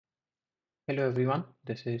Hello everyone,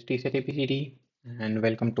 this is TCTPCD and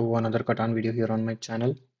welcome to another Catan video here on my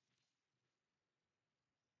channel.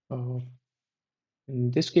 Uh,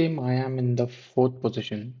 in this game, I am in the fourth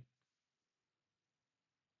position.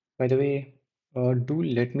 By the way, do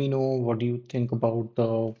let me know what do you think about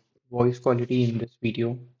the voice quality in this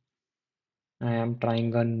video. I am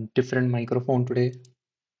trying a different microphone today,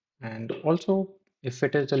 and also if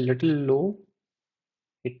it is a little low,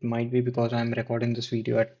 it might be because I'm recording this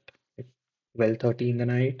video at 12:30 in the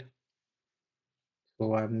night,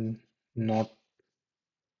 so I'm not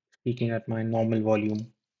speaking at my normal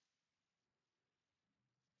volume.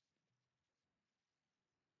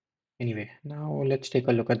 Anyway, now let's take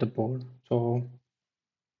a look at the board. So,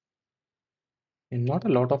 not a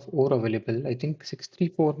lot of ore available. I think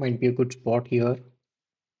 634 might be a good spot here.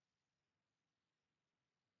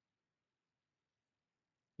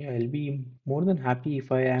 Yeah, I'll be more than happy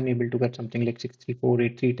if I am able to get something like 634,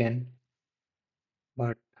 8310.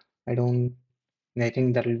 But I don't, I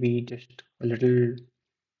think that will be just a little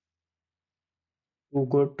too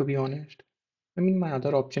good to be honest. I mean, my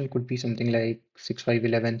other option could be something like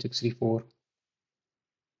 6511, 634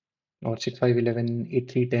 or 6511,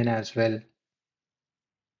 8310 as well.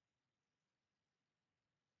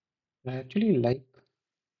 I actually like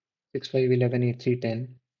 6511,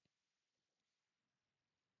 8310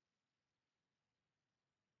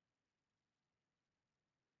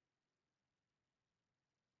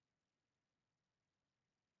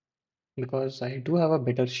 because I do have a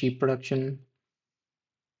better sheep production.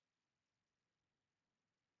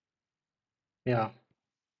 Yeah,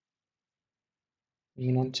 I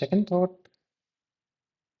mean, on second thought,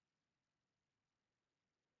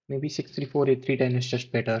 maybe 634, 8310 is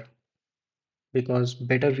just better because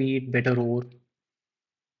better wheat, better ore,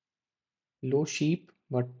 low sheep.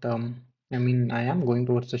 But I mean, I am going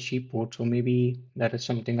towards the sheep port, so maybe that is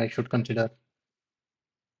something I should consider.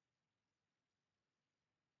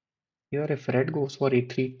 Here, if red goes for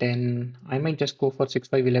 8310, I might just go for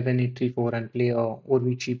 6511, 834 and play a ore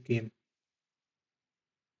wheat sheep game.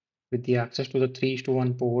 With the access to the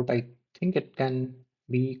 3:1 port, I think it can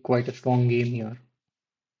be quite a strong game here.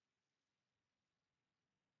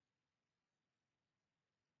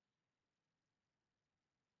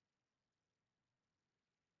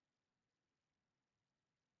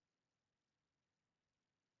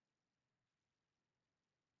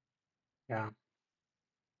 Yeah.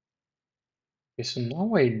 Okay, so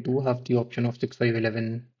now I do have the option of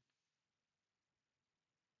 6511,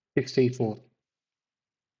 634.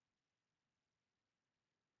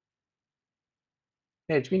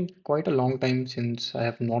 Yeah, it's been quite a long time since I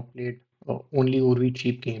have not played only Urvi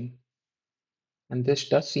cheap game, and this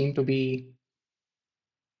does seem to be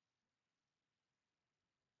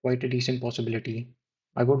quite a decent possibility.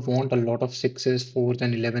 I would want a lot of sixes, fours,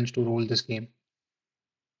 and 11s to roll this game.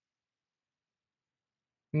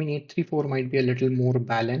 I mean, 834 might be a little more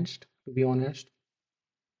balanced, to be honest,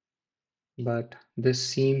 but this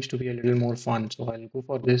seems to be a little more fun, so I'll go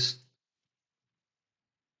for this.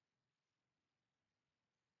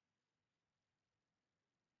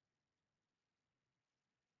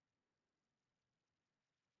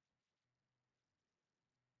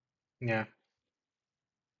 Yeah.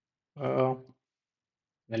 Uh,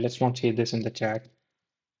 well, let's not say this in the chat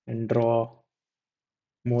and draw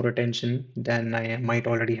more attention than I might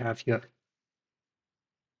already have here.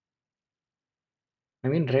 I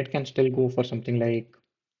mean, red can still go for something like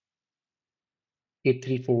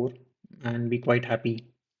 834 and be quite happy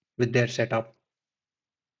with their setup.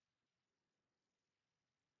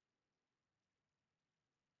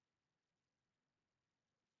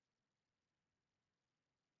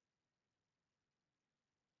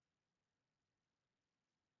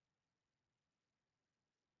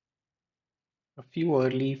 A few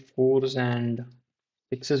early fours and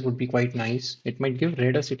sixes would be quite nice. It might give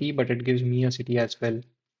red a city, but it gives me a city as well.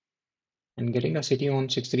 And getting a city on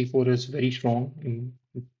 634 is very strong.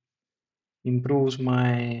 It improves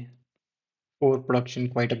my core production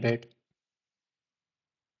quite a bit.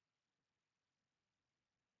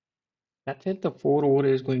 That's it. The 4 ore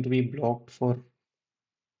is going to be blocked for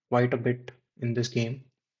quite a bit in this game.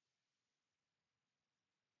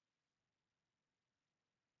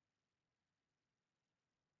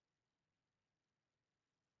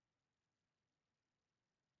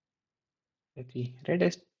 Let's see. Red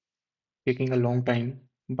is taking a long time,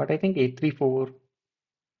 but I think 834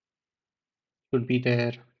 should be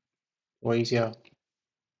their choice. Yeah,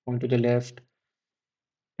 going to the left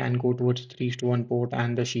can go towards 3:1 port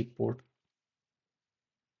and the sheep port.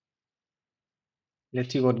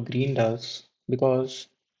 Let's see what green does because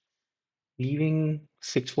leaving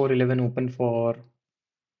 6-4-11 open for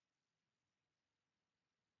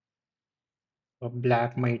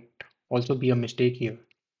Black might also be a mistake here.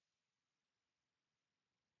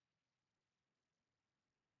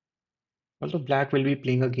 Also, black will be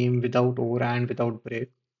playing a game without over and without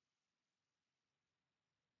break.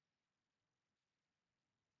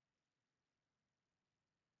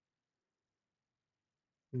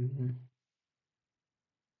 Mhm.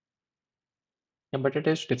 Yeah, but it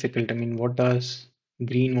is difficult. I mean, what does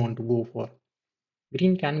green want to go for?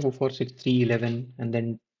 Green can go for 6-3-11 and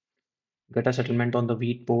then get a settlement on the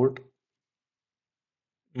wheat port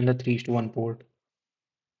and the 3-1 port.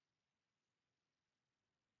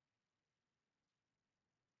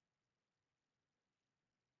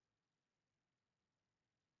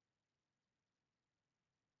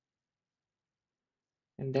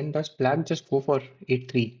 And then does black just go for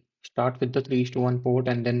 8-3? Start with the 3-1 port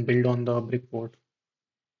and then build on the brick port.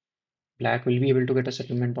 Black will be able to get a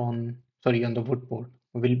settlement on, sorry, on the wood port.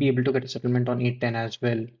 Will be able to get a settlement on 8-10 as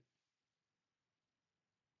well.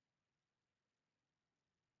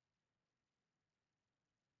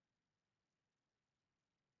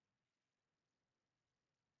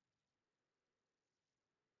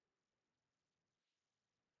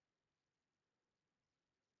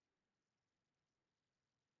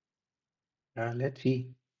 Let's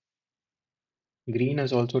see. Green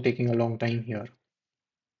is also taking a long time here.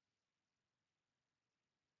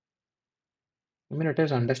 I mean, it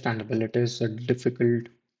is understandable. It is a difficult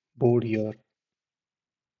board here.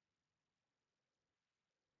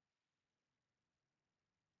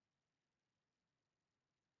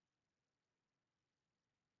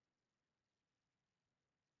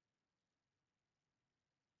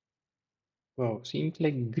 Wow, seems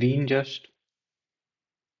like green just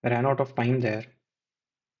ran out of time there.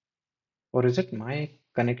 Or is it my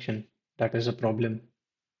connection that is a problem?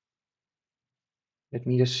 Let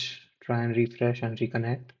me just try and refresh and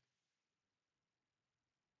reconnect.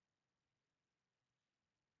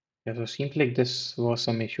 Yeah, so seems like this was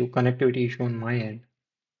some issue, connectivity issue on my end.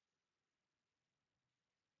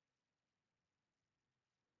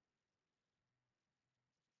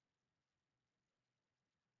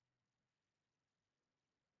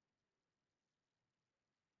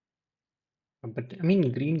 But I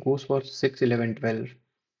mean, green goes for 6-11-12.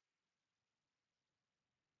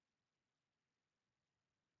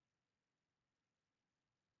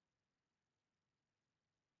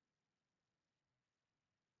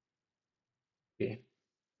 Okay.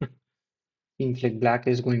 Seems like black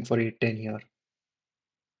is going for 8-10 here.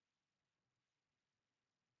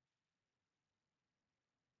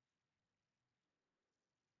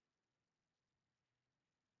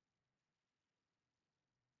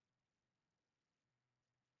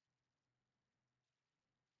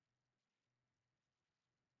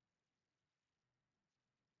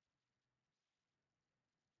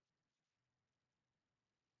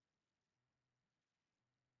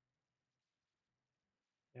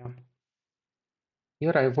 Yeah.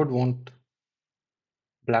 Here I would want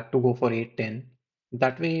black to go for 8-10.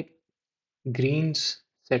 That way, green's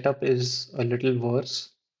setup is a little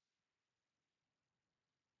worse.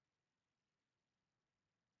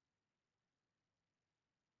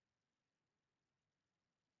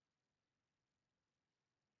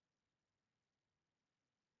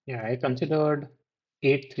 Yeah, I considered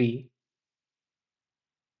 8-3.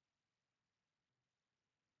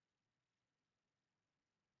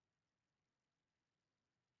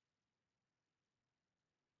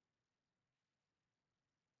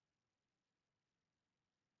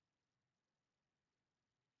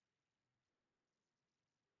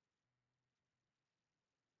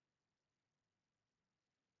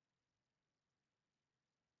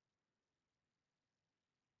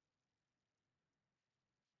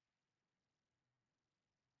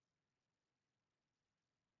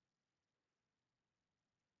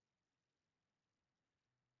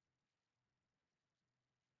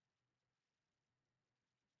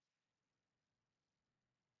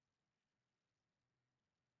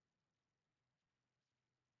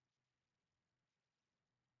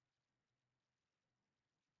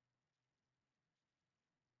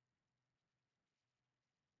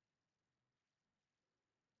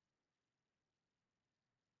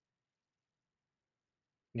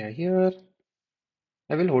 Yeah, here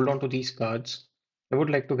I will hold on to these cards. I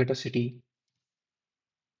would like to get a city.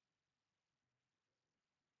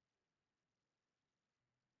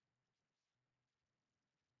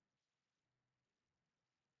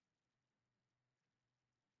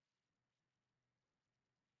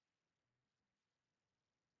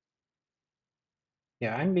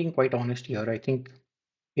 Yeah, I'm being quite honest here. I think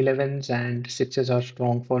 11s and 6s are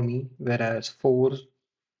strong for me, whereas 4s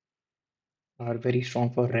are very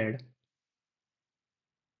strong for red.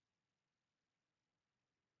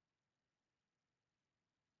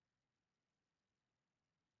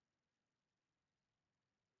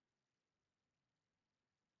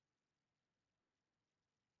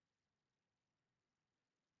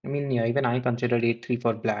 mean, yeah, even I considered 8-3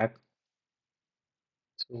 for black,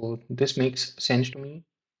 so this makes sense to me.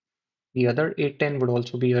 The other 8-10 would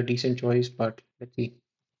also be a decent choice, but let's see.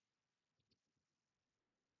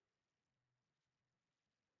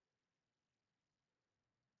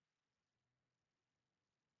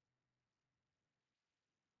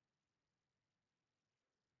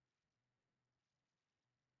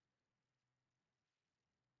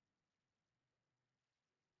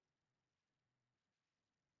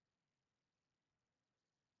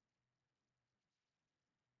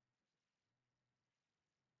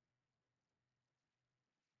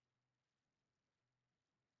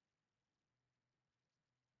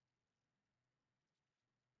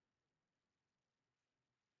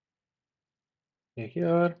 Yeah,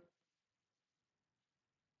 here,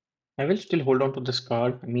 I will still hold on to this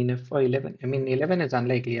card. I mean, if 11, I mean, 11 is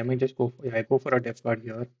unlikely. I might just go for, yeah, I go for a def card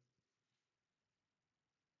here.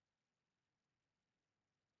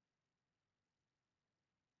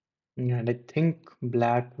 Yeah, and I think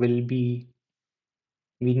black will be,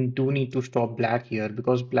 we do need to stop black here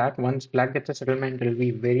because black, once black gets a settlement, it will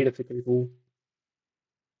be very difficult to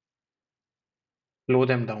slow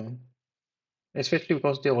them down, especially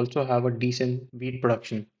because they also have a decent wheat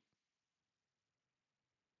production.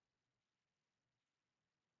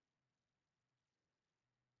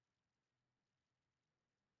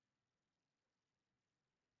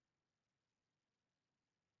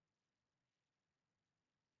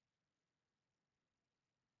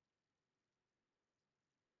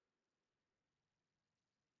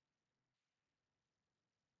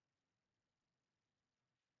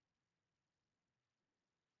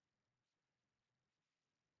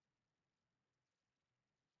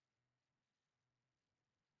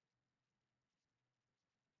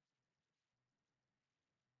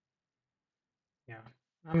 Yeah,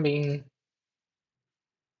 I mean,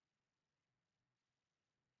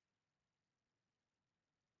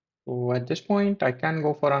 so at this point, I can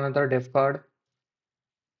go for another def card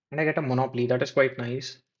and I get a monopoly. That is quite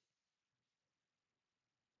nice.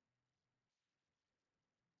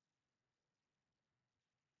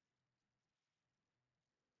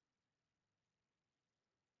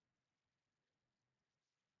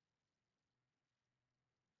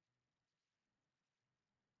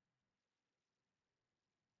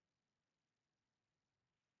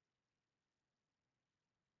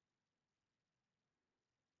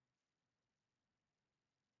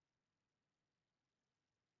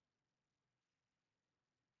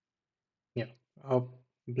 Yeah. Uh,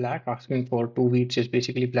 Black asking for two wheats is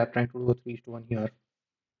basically black trying to do a 3-1 here.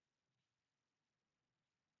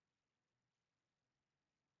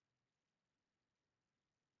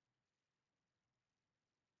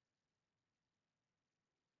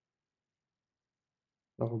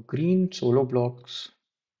 Green solo blocks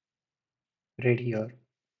red here.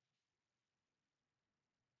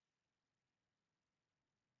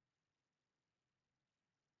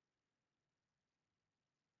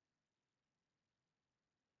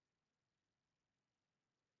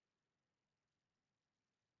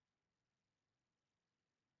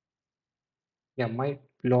 Yeah, might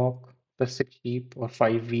block the 6 sheep or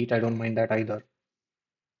 5 wheat. I don't mind that either.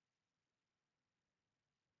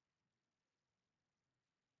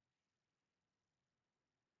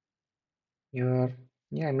 Here,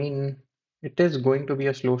 yeah, I mean, it is going to be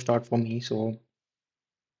a slow start for me, so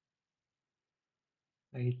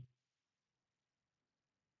I,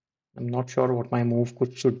 I'm not sure what my move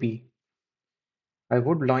could should be. I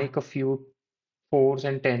would like a few fours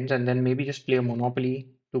and tens and then maybe just play a monopoly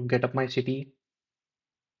to get up my city.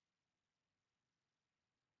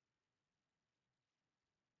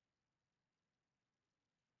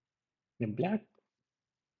 Yeah, black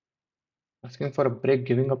asking for a break,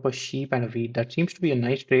 giving up a sheep and a wheat. That seems to be a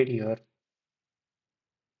nice trade here.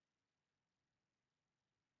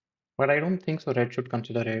 But I don't think so red should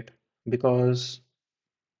consider it because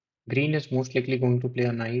green is most likely going to play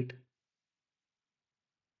a knight.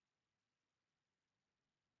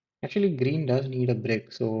 Actually, green does need a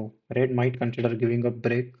brick, so red might consider giving up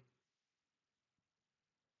brick.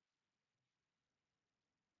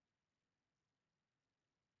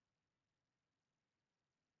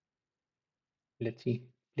 Let's see.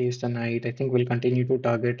 Place the knight. I think we'll continue to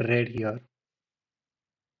target red here.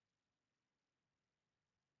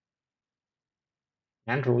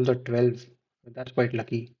 And roll the 12. That's quite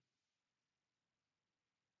lucky.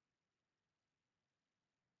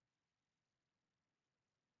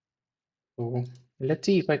 So let's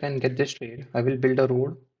see if I can get this trade. I will build a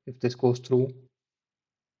road if this goes through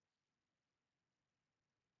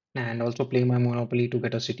and also play my monopoly to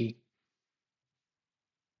get a city.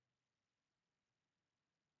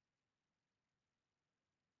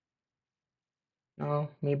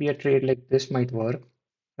 Maybe a trade like this might work.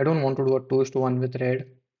 I don't want to do a 2-1 with red.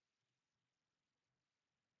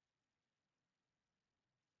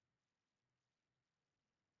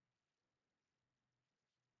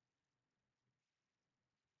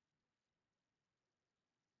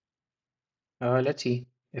 Let's see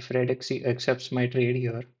if red accepts my trade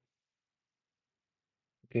here.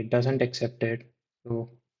 Okay, it doesn't accept it. So,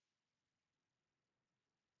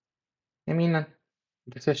 I mean,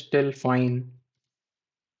 this is still fine.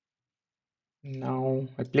 Now,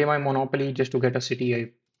 I play my Monopoly just to get a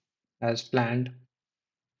city as planned.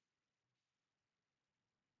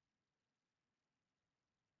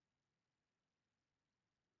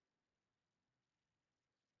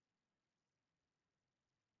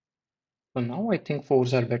 So now I think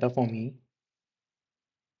fours are better for me.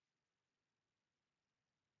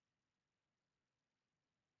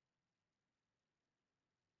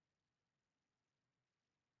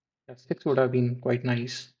 A six would have been quite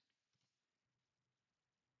nice,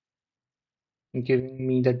 giving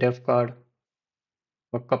me the dev card,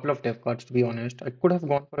 a couple of dev cards to be honest. I could have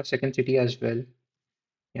gone for a second city as well.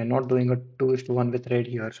 Yeah, not doing a 2-1 with red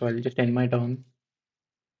here, so I'll just end my turn.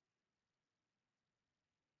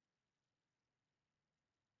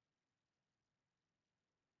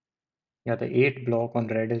 Yeah, the 8 block on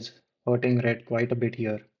red is hurting red quite a bit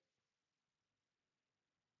here.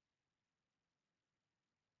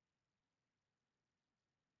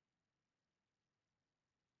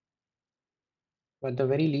 But at the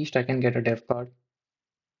very least, I can get a dev card.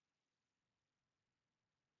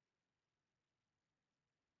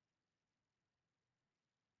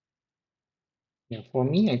 Yeah, for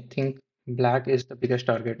me, I think black is the biggest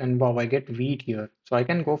target. And wow, I get wheat here. So I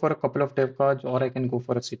can go for a couple of dev cards or I can go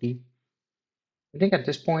for a city. I think at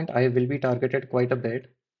this point, I will be targeted quite a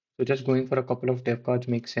bit. So just going for a couple of dev cards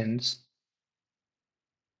makes sense.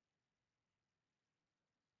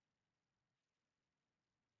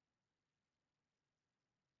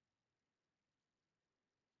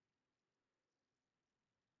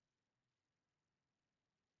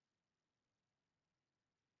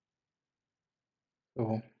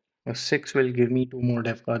 So a 6 will give me two more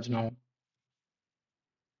dev cards now.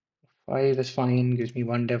 5 is fine, gives me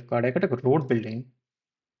one dev card. I got a road building,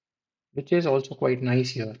 which is also quite nice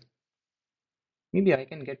here. Maybe I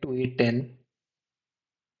can get to 8-10.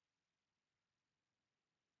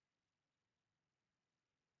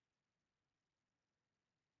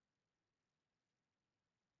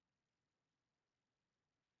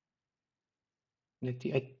 Let's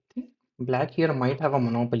see, I think black here might have a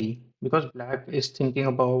monopoly because black is thinking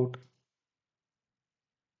about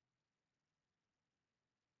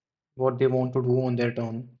what they want to do on their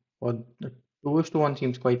turn. Or the 2-1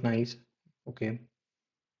 seems quite nice. Okay.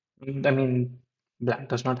 I mean, black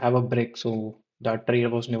does not have a brick, so that trade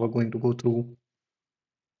was never going to go through.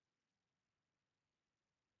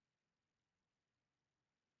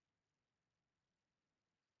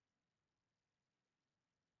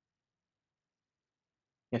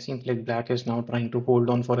 It seems like black is now trying to hold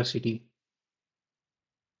on for a city.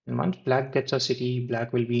 And once black gets a city,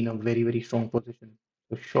 black will be in a very, very strong position.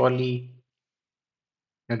 So surely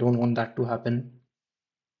I don't want that to happen.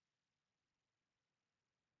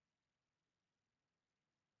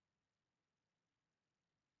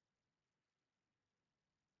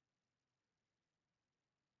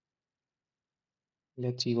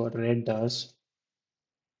 Let's see what red does.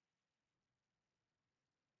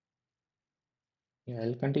 Yeah,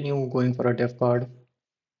 I'll continue going for a def card.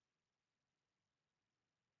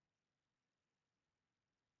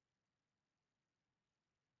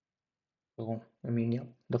 So, I mean, yeah,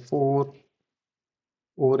 the 4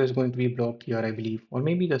 is going to be blocked here, I believe. Or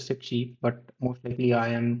maybe the 6 sheep, but most likely I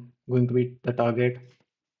am going to be the target.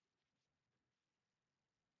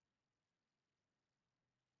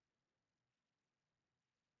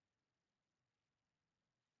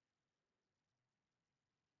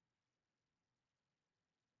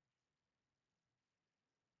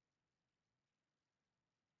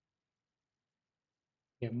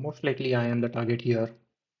 Yeah, most likely I am the target here.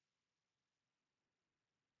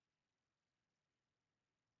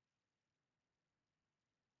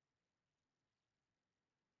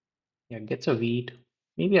 Yeah, gets a wheat.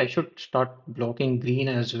 Maybe I should start blocking green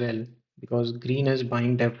as well because green is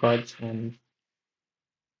buying dev cards and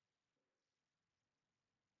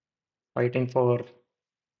fighting for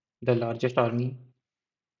the largest army.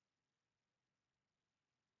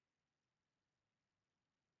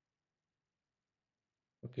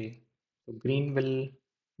 Okay, so green will.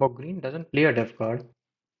 Well, green doesn't play a dev card.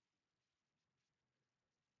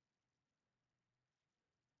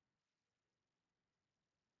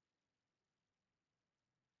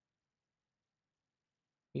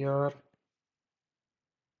 Here,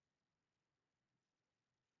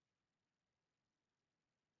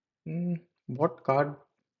 hmm, what card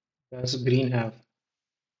does green have?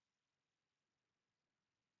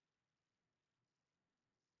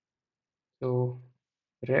 So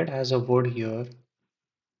red has a word here.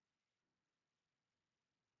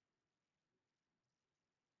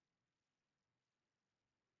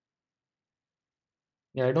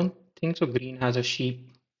 Yeah, I don't think so. Green has a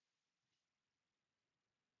sheep,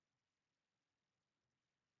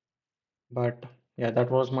 but yeah, that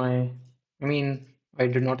was my. I mean, I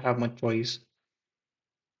did not have much choice.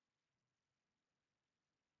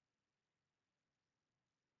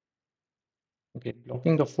 Okay,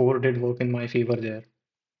 blocking the four did work in my favor there.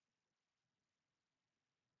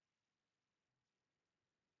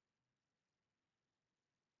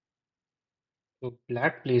 So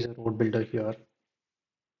black plays a road builder here,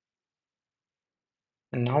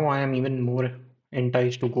 and now I am even more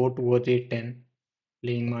enticed to go towards a10,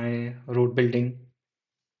 playing my road building.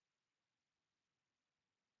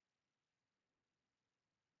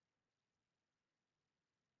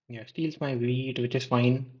 Yeah, steals my wheat, which is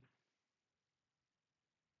fine.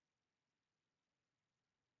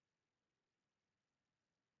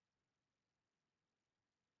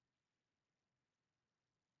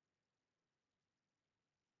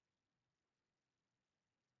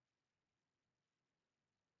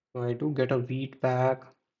 So I do get a wheat back.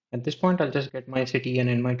 At this point, I'll just get my city and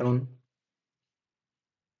end my turn.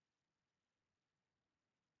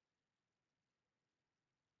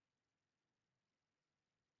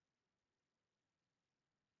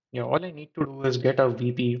 Yeah, all I need to do is get a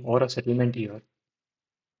VP or a settlement here,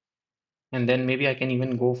 and then maybe I can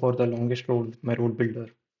even go for the longest road with my road builder.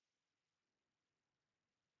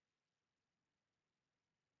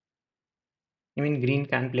 I mean, green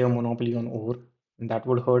can play a monopoly on ore, and that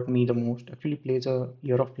would hurt me the most. Actually, plays a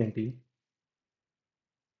year of plenty.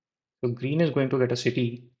 So green is going to get a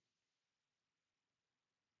city.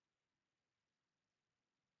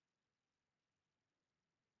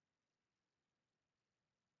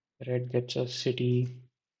 Red gets a city.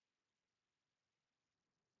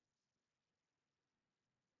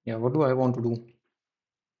 Yeah, what do I want to do?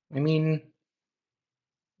 I mean,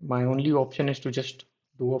 my only option is to just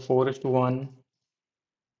do a 4:1.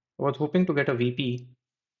 I was hoping to get a VP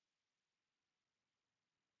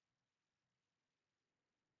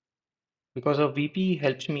because a VP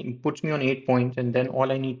helps me, puts me on 8 points, and then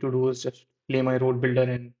all I need to do is just play my road builder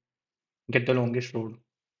and get the longest road.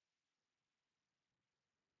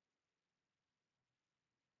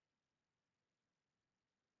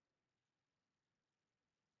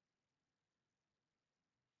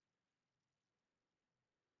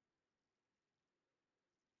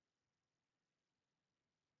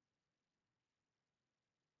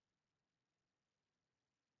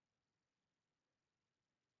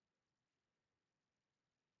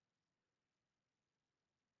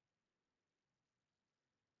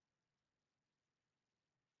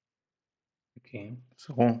 Okay,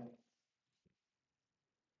 so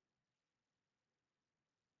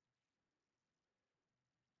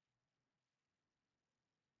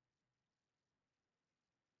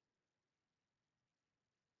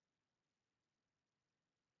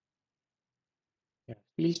yeah,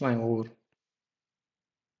 steals my over.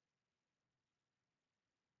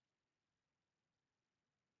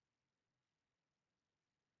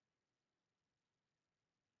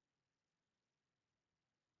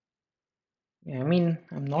 Yeah, I mean,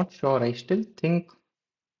 I'm not sure. I still think,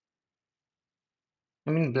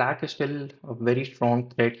 I mean, black is still a very strong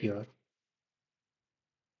threat here,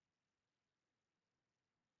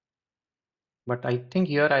 but I think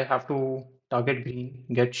here I have to target green,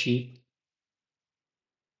 get sheep.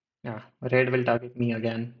 Yeah, red will target me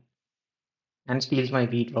again and steals my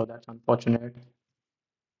wheat. Oh, that's unfortunate.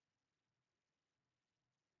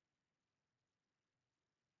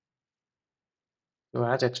 So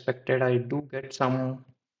as expected, I do get some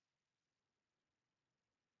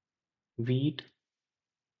wheat,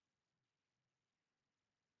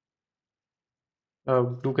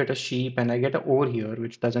 do get a sheep, and I get a ore here,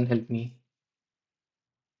 which doesn't help me.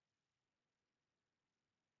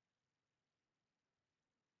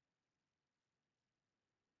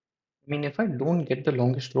 I mean, if I don't get the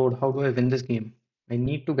longest road, how do I win this game? I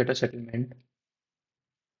need to get a settlement.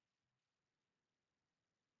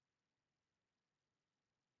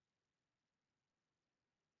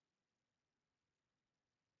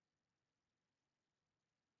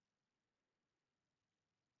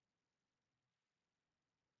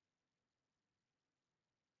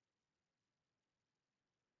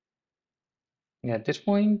 Yeah, at this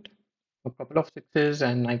point, a couple of sixes,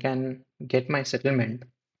 and I can get my settlement.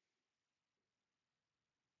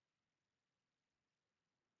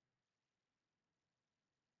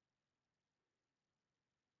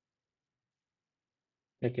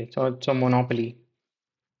 Okay, so it's a monopoly.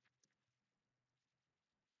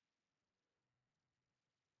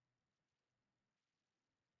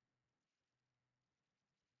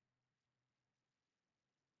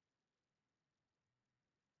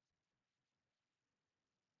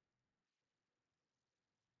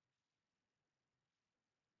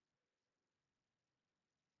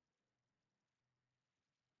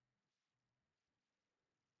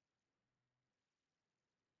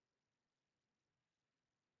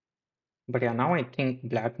 But yeah, now I think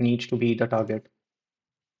black needs to be the target.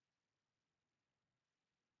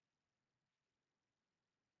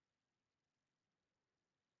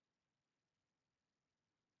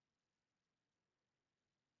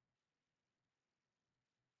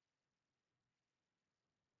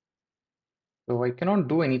 So I cannot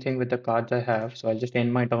do anything with the cards I have, so I'll just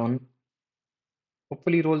end my turn.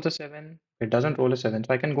 Hopefully rolls a 7. It doesn't roll a 7,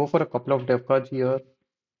 so I can go for a couple of dev cards here.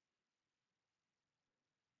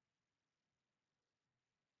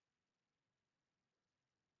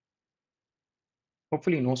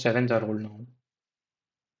 Hopefully no 7s are rolled now.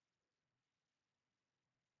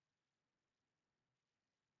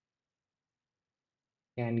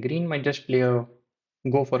 Yeah, and green might just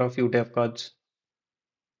go for a few dev cards.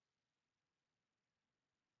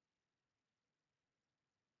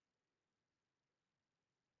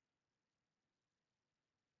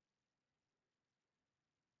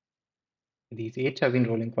 These 8s have been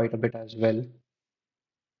rolling quite a bit as well.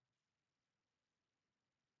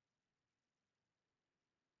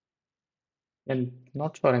 And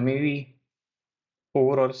not sure, maybe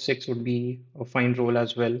 4 or 6 would be a fine roll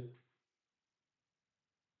as well.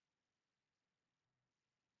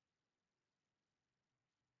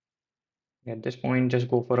 At this point, just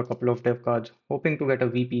go for a couple of dev cards, hoping to get a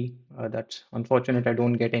VP. That's unfortunate, I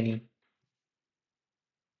don't get any.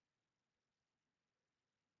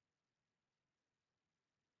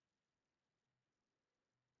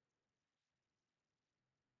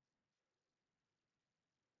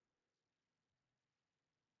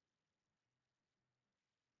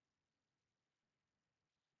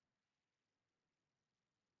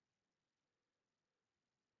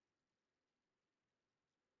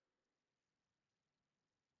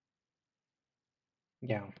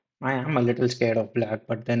 Yeah, I am a little scared of black,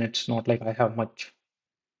 but then it's not like I have much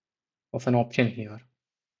of an option here.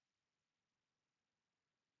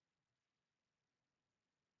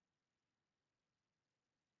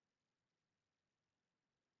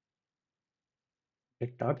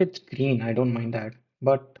 It targets green, I don't mind that.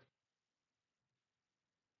 But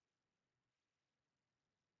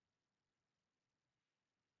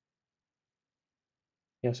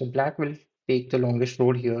yeah, so black will take the longest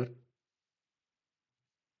road here.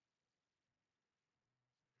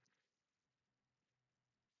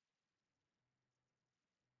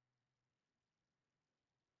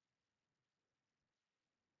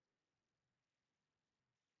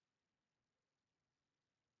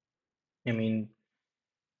 I mean,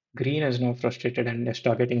 green is now frustrated and is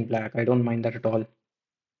targeting black. I don't mind that at all.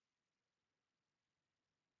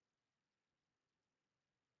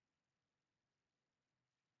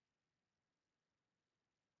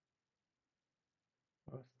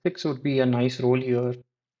 6 would be a nice roll here.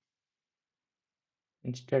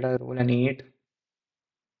 Instead, I roll an 8.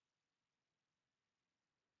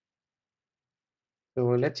 So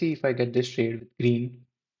let's see if I get this trade with green.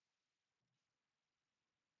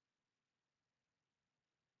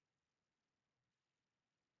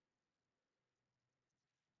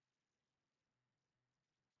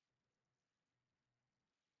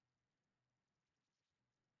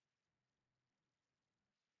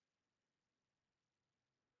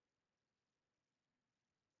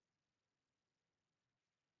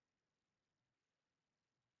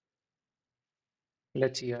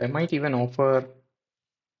 Let's see, I might even offer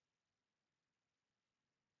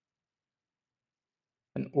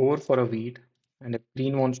an ore for a wheat. And if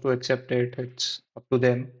green wants to accept it, it's up to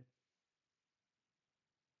them.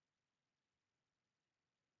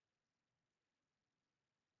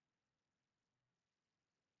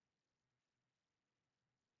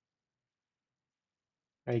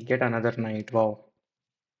 I get another knight. Wow.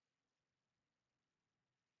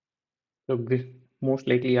 So most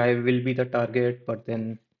likely I will be the target, but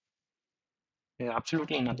then there's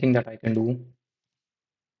absolutely nothing that I can do.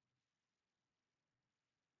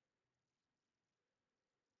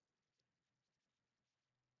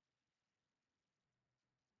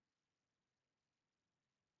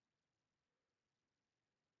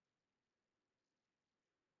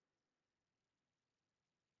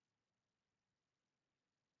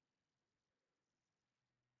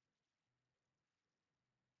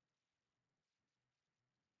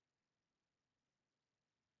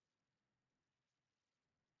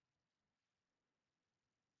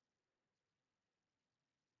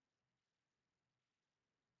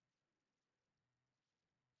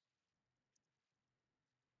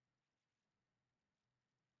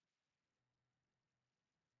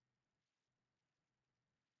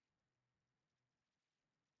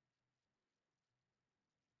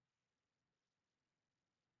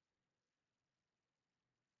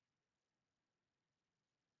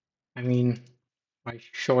 I mean, I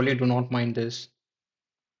surely do not mind this.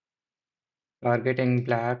 Targeting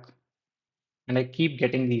black, and I keep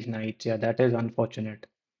getting these knights. Yeah, that is unfortunate.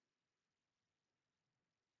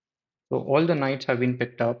 So all the knights have been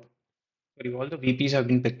picked up. Sorry, all the VPs have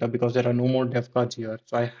been picked up because there are no more dev cards here.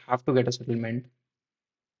 So I have to get a settlement.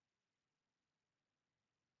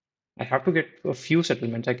 I have to get a few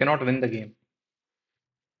settlements. I cannot win the game.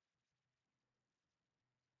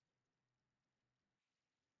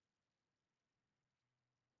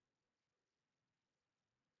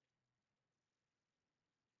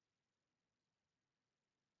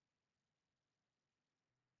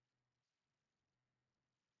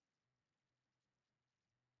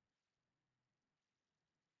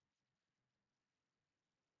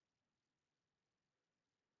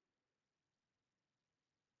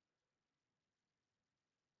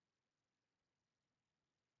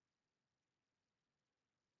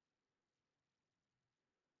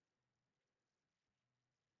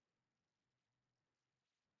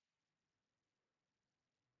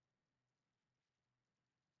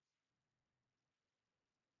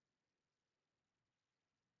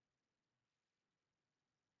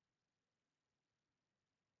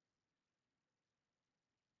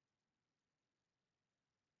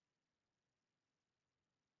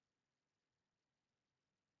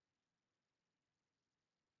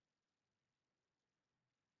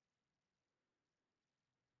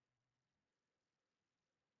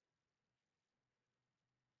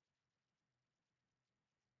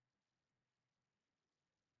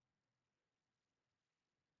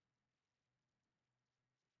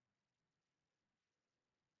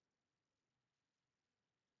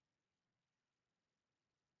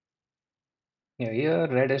 Yeah, here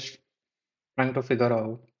red is trying to figure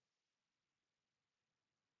out.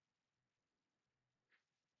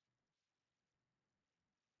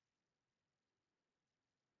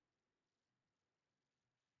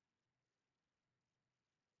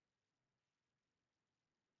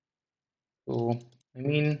 So I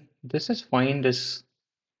mean, this is fine. This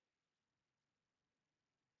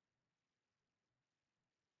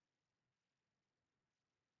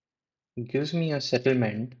gives me a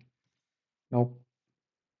settlement. Now,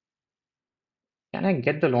 can I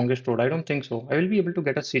get the longest road? I don't think so. I will be able to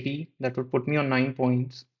get a city that would put me on 9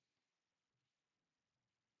 points.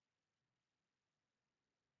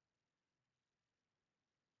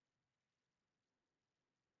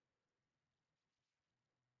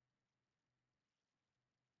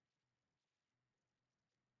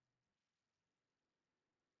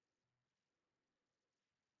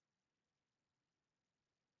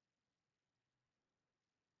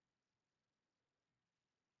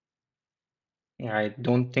 Yeah, I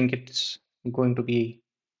don't think it's going to be.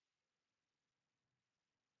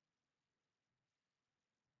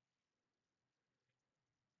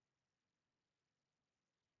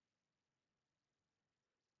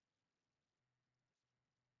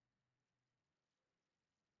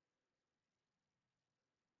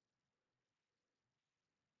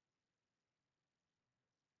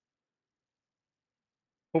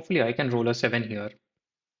 Hopefully, I can roll a 7 here.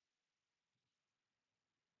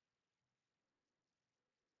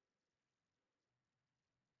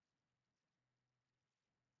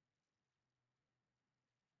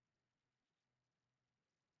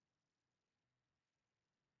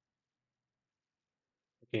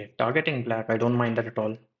 Okay, targeting black. I don't mind that at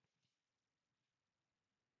all.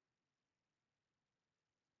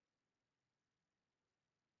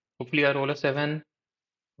 Hopefully, I roll a 7.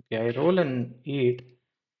 Okay, I roll an 8.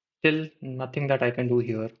 Still nothing that I can do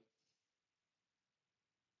here.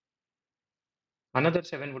 Another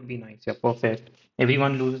 7 would be nice. Yeah, perfect.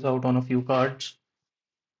 Everyone loses out on a few cards.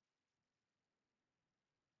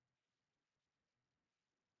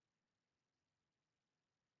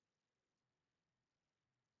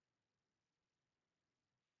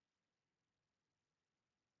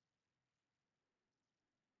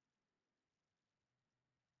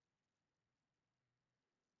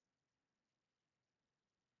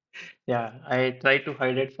 Yeah, I try to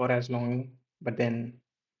hide it for as long, but then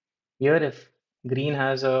here, if green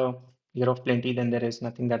has a year of plenty, then there is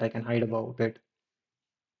nothing that I can hide about it.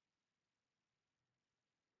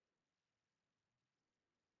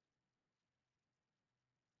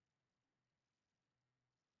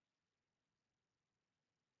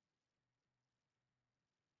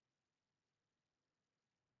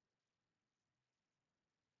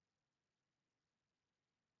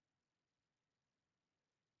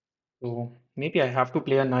 So maybe I have to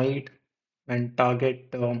play a knight and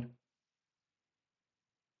target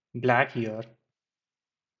black here.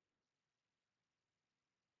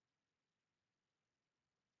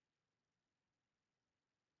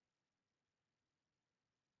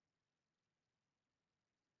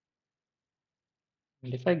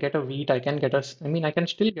 And if I get a wheat, I can get I mean, I can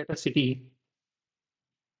still get a city.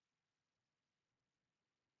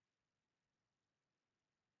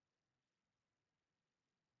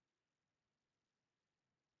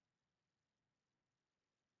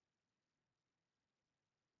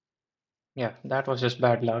 Yeah, that was just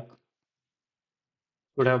bad luck.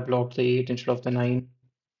 Could have blocked the 8 instead of the 9.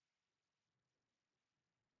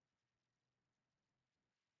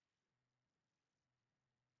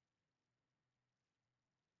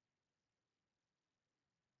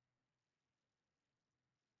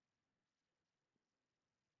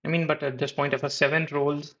 I mean, but at this point, if a 7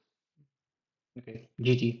 rolls, okay,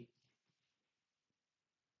 GG.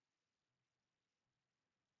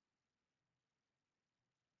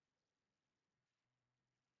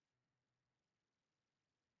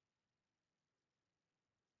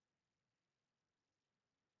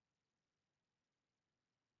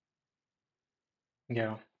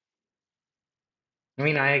 Yeah. I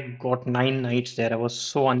mean, I got 9 knights there. I was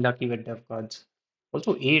so unlucky with dev cards.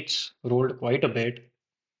 Also, 8s rolled quite a bit.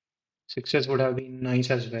 6s would have been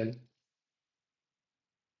nice as well.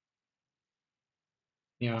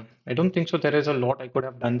 Yeah, I don't think so. There is a lot I could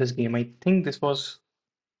have done this game. I think this was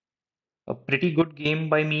a pretty good game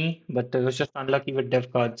by me, but I was just unlucky with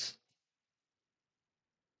dev cards.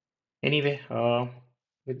 Anyway,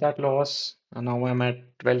 with that loss, now I'm at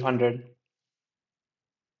 1200.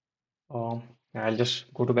 Um, I'll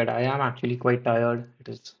just go to bed. I am actually quite tired. It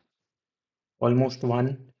is almost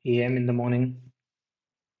 1 a.m. in the morning.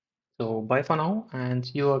 So bye for now and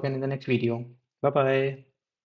see you again in the next video. Bye bye.